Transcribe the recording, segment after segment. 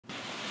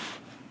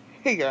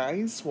Hey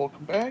guys,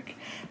 welcome back.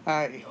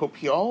 I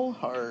hope y'all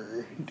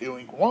are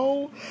doing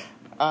well.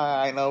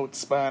 I know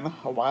it's been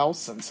a while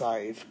since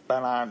I've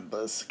been on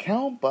this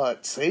account,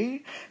 but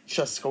today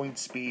just going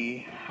to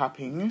be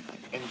hopping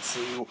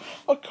into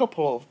a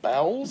couple of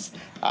battles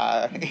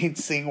and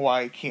seeing what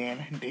I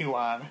can do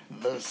on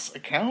this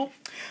account.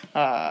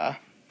 Yeah,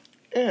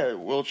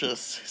 we'll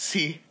just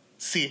see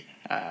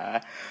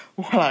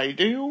what I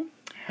do,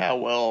 how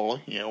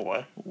well,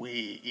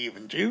 we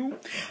even do.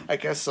 I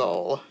guess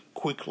I'll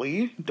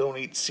quickly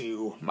donate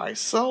to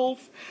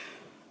myself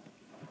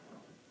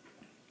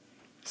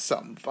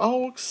some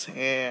Valks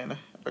and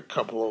a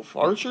couple of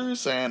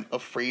archers and a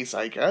freeze,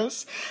 I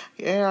guess.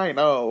 Yeah, I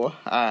know,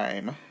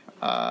 I'm,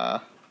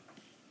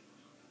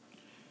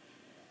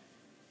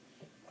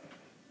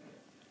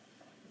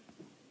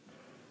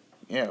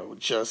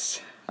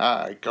 just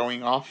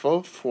going off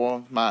of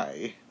one of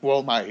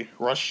my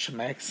Rush to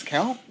Max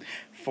count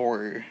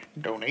for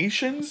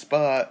donations,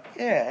 but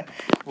yeah,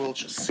 we'll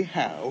just see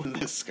how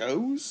this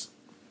goes.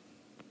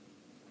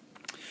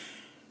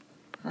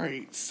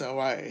 Alright,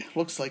 so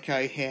looks like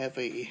I have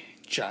a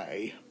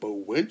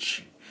Jaibo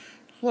Witch.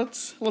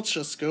 Let's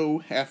just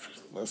go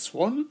after this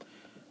one.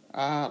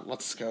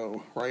 Let's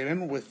go right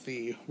in with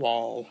the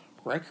Wall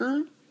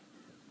Wrecker.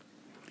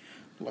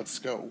 Let's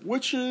go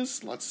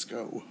Witches, let's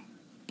go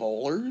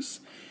Bowlers.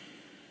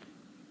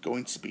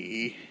 Going to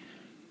be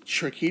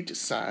tricky to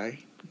decide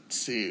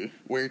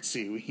where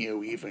to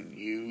even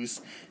use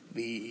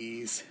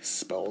these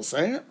spells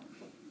at.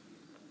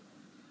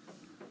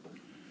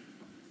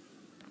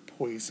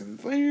 Poison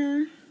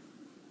there.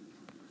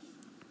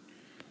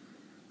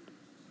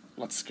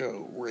 Let's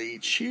go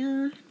Rage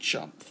here,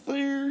 jump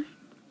there.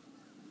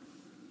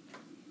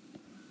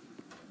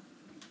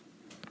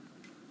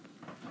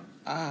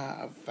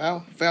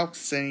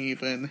 Valks didn't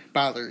even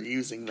bother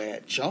using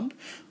that jump,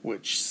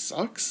 which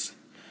sucks.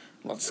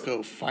 Let's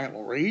go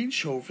Final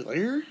Rage over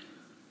there.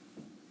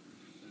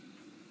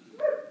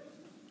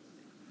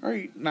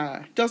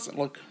 Alright, doesn't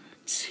look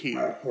too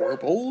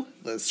horrible,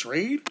 this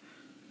raid.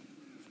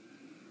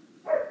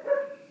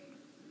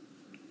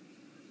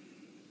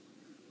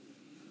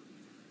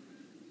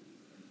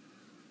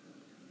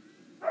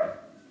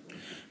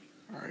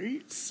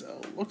 Alright,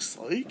 so looks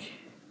like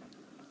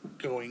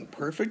going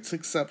perfect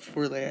except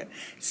for that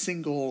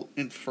single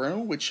Inferno,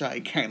 which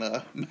I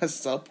kinda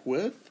messed up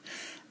with.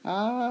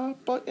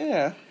 But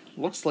yeah,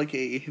 looks like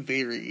a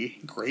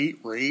very great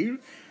raid,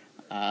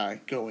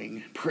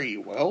 going pretty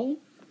well.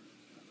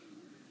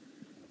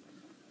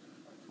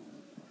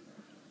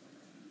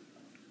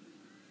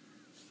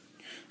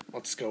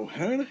 Let's go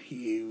ahead,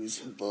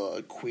 use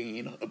the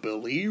Queen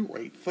ability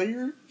right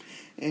there,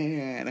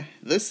 and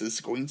this is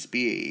going to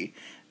be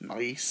a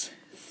nice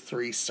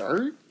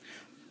 3-star.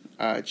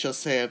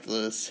 Just have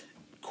this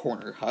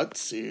corner hut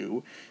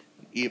to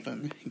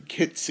even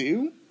get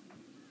to.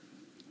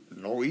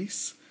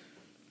 Noise.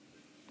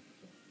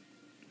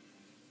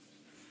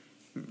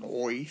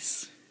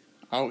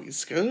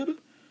 Always good.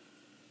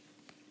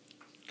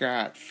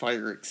 Got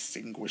fire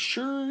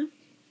extinguisher.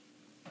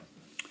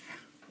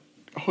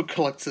 I'll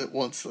collect it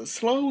once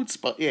this loads,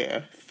 but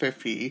yeah,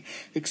 50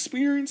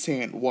 experience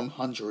and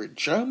 100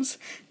 gems.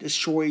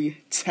 Destroy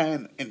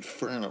 10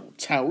 Inferno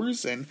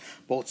Towers and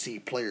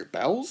multiplayer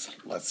battles.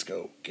 Let's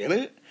go get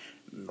it.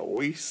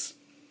 Noise.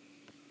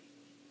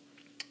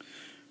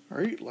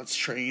 Alright, let's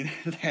train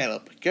that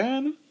up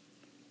again.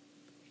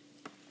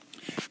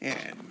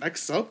 And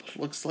next up,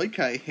 looks like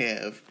I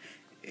have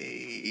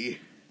a,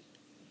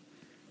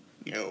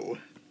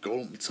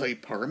 golem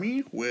type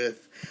army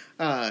with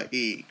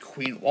a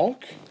Queen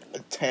Walk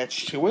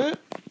attached to it.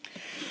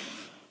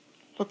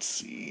 Let's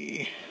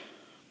see.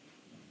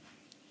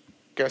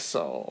 Guess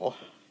I'll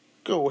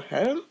go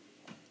ahead.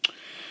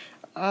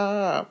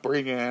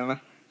 Bring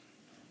in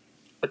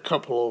a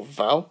couple of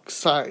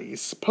Valks, I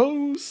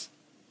suppose.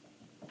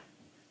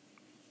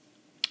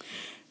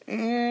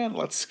 And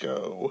let's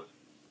go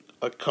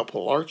a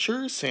couple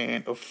archers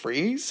and a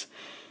freeze.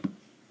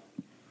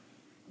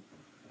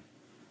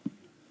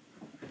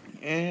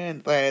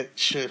 And that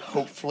should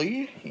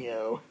hopefully,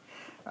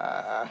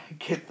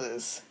 get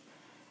this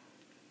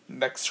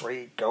next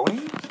raid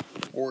going,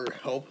 or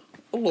help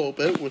a little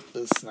bit with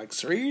this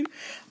next raid.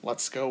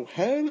 Let's go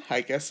ahead.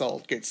 I guess I'll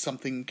get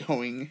something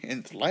going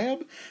in the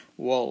lab.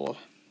 Well,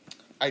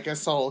 I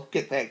guess I'll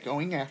get that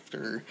going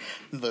after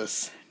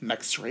this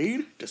next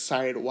raid.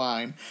 Decide what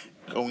I'm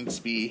going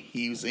to be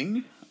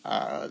using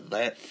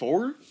that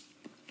for.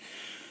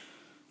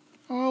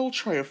 I'll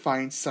try to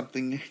find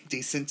something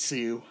decent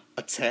to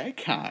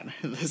attack on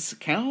this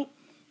account.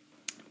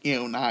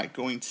 Not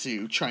going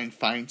to try and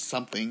find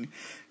something,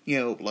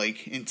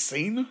 like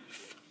insane,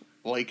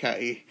 like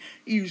I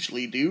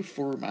usually do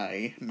for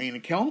my main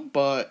account,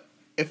 but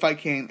if I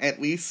can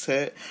at least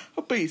hit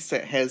a base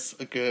that has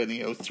a good,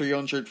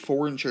 300,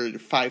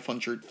 400,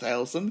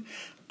 500,000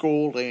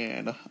 gold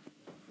and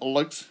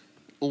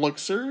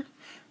elixir,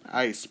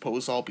 I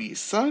suppose I'll be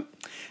set.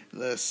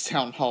 This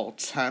Town Hall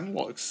 10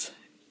 looks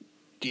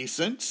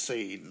decent,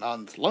 say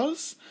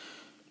nonetheless.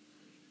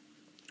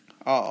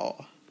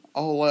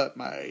 I'll let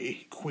my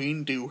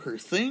queen do her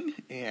thing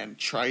and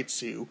try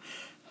to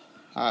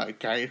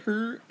guide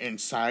her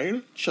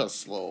inside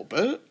just a little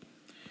bit.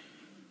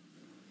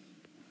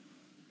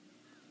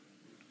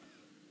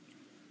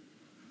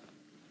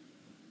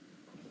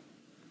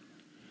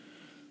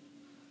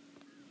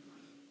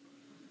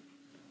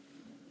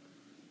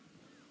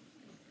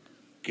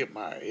 Get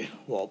my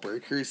wall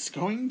breakers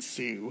going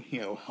to,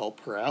 help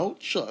her out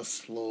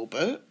just a little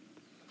bit.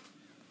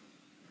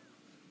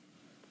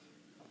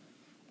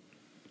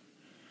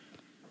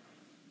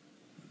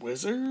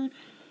 Wizard.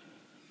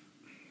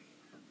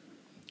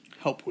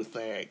 Help with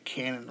that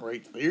cannon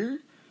right there.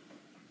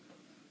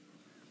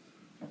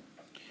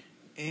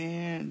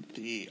 And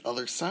the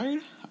other side,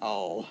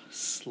 I'll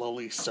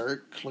slowly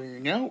start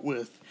clearing out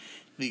with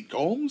the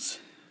golems,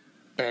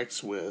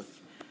 backs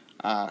with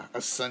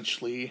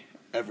essentially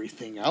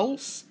everything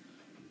else.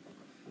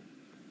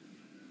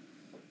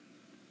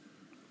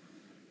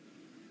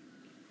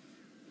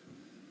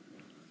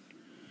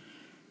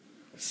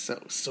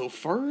 So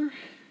far,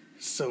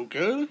 so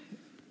good.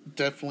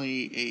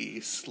 Definitely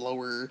a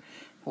slower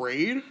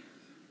raid,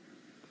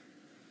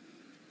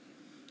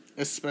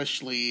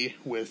 especially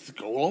with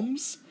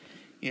golems.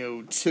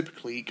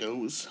 Typically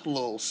goes a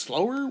little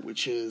slower,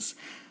 which is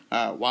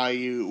why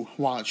you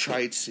want to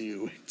try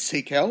to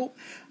take out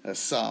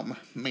some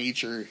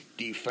major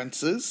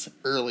defenses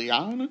early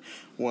on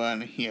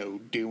when,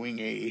 doing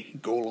a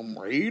golem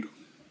raid.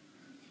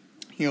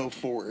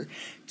 For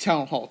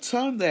Town Hall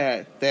 10,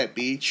 that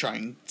be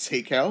trying to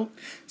take out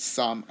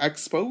some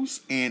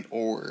expos and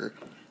or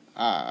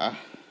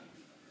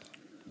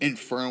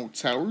Inferno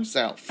Towers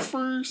out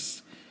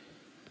first,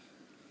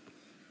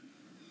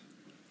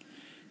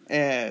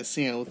 as,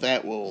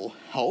 that will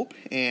help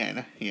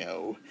and,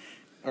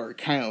 are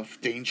kind of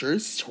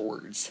dangerous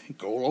towards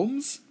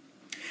golems.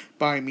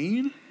 But I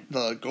mean,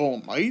 the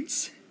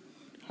golemites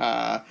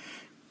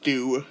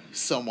do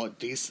somewhat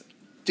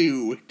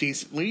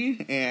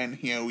decently, and,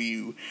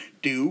 you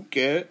do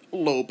get a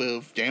little bit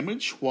of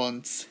damage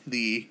once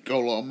the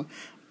golem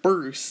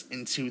bursts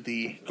into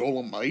the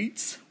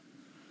golemites,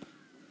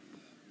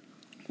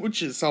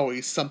 which is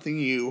always something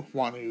you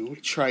want to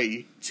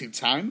try to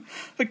time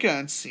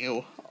against,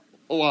 a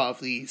lot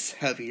of these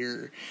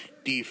heavier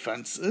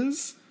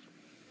defenses.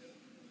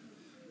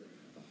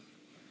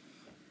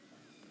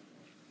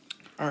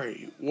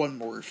 Alright, one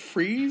more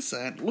freeze,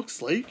 and it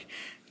looks like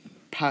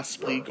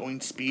possibly going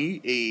to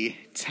be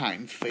a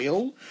time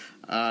fail,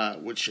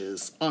 which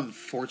is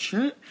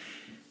unfortunate.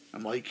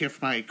 I'm like,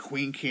 if my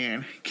queen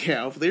can get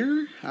out of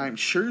there, I'm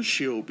sure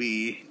she'll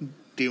be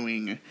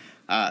doing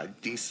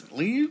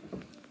decently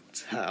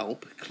to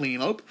help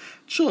clean up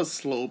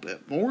just a little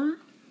bit more.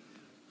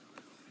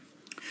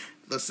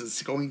 This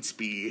is going to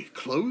be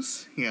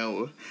close,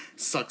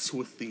 sucks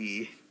with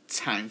the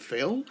time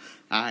fail.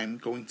 I'm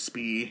going to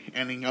be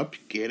ending up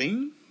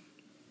getting.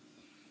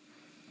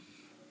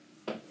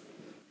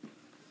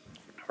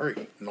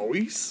 Alright,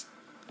 noise.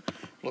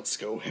 Let's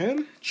go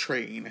ahead,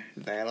 train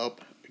that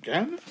up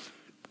again.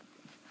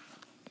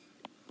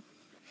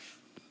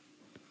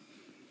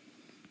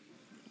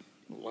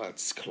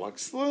 Let's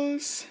collect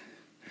this.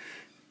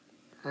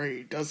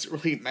 Alright, doesn't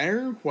really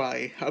matter what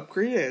I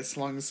upgrade as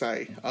long as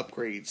I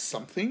upgrade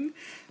something.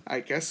 I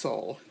guess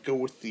I'll go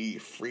with the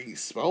free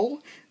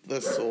spell.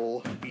 This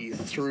will be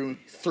through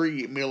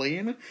 3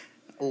 million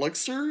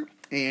elixir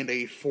and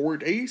a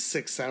 4-day,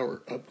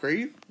 6-hour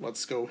upgrade.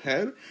 Let's go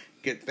ahead,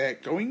 get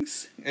that going,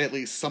 at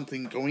least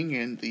something going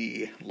in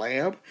the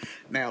lab.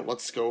 Now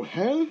let's go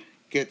ahead,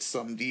 get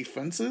some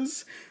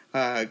defenses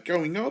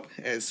going up,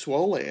 as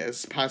well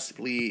as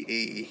possibly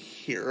a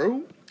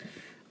hero.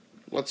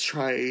 Let's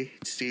try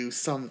to do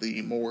some of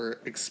the more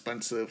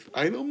expensive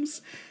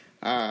items,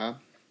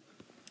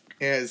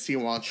 as you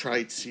want to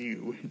try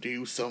to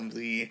do some of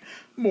the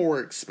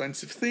more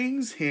expensive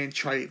things and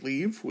try to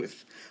leave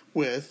with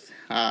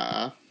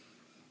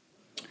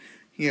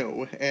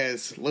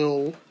as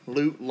little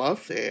loot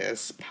left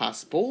as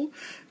possible.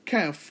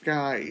 Kind of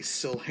guy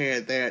still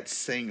had that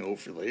saying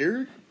over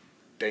there.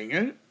 Dang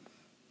it.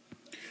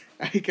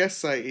 I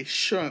guess I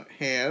shouldn't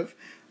have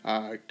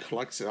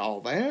collected all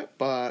that,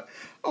 but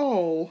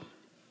I'll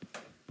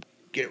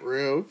get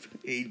rid of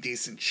a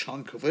decent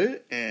chunk of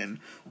it in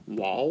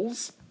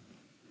walls.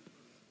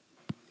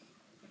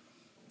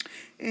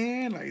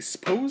 And I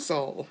suppose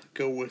I'll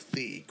go with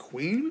the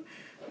queen.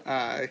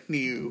 Need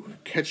to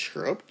catch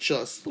her up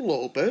just a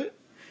little bit,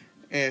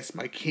 as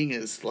my king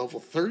is level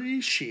 30,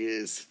 she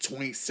is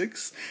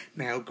 26,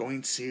 now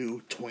going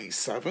to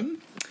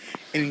 27.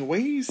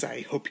 Anyways,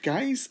 I hope you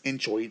guys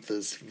enjoyed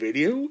this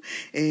video,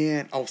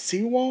 and I'll see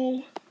you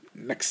all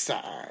next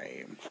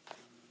time.